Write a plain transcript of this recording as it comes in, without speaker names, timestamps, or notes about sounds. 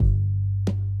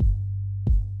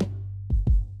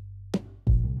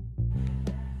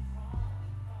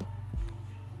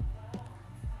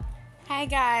Hi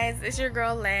guys, it's your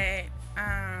girl Let.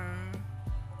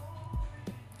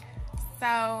 So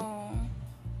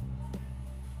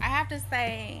I have to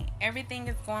say everything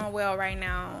is going well right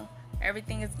now.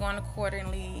 Everything is going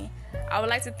accordingly. I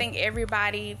would like to thank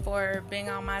everybody for being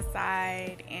on my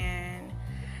side and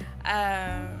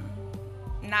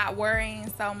not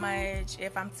worrying so much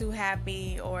if I'm too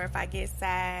happy or if I get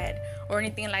sad or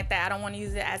anything like that. I don't want to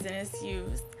use it as an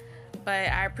excuse.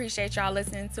 But I appreciate y'all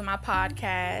listening to my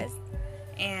podcast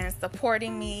and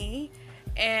supporting me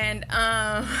and,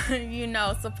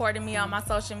 supporting me on my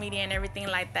social media and everything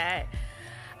like that.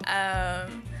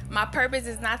 My purpose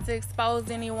is not to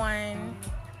expose anyone.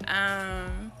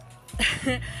 I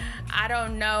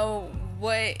don't know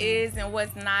what is and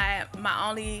what's not. My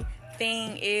only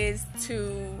thing is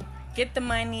to get this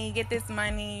money,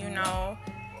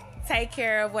 take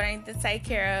care of what I need to take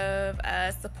care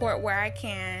of, support where I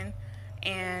can,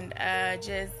 and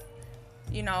just,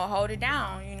 hold it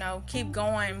down, keep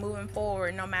going, moving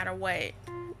forward no matter what.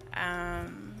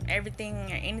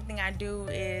 Anything I do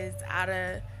is out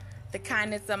of the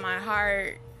kindness of my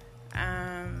heart.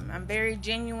 I'm very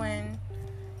genuine.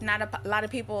 Not a lot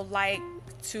of people like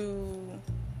to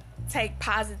take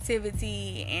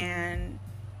positivity and,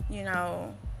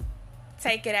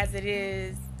 take it as it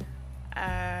is.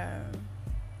 I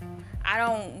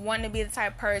don't want to be the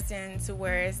type of person to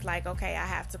where it's like, okay, I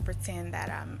have to pretend that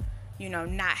I'm,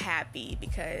 not happy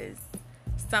because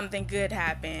something good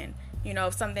happened.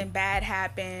 If something bad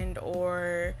happened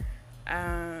or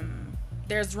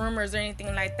there's rumors or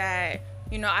anything like that,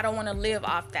 I don't want to live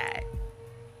off that.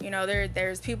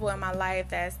 There's people in my life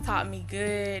that's taught me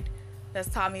good, that's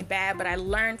taught me bad, but I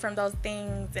learned from those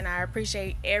things and I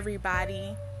appreciate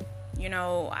everybody.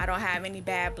 I don't have any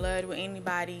bad blood with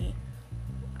anybody.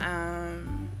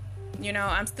 I'm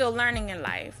still learning in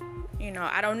life.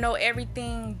 I don't know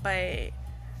everything, but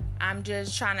I'm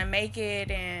just trying to make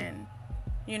it, and,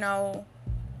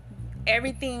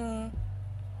 everything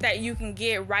that you can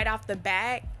get right off the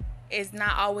bat is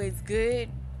not always good,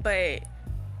 but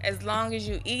as long as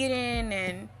you eating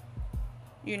and,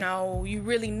 you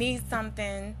really need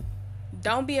something,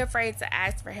 don't be afraid to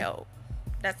ask for help.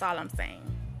 That's all I'm saying.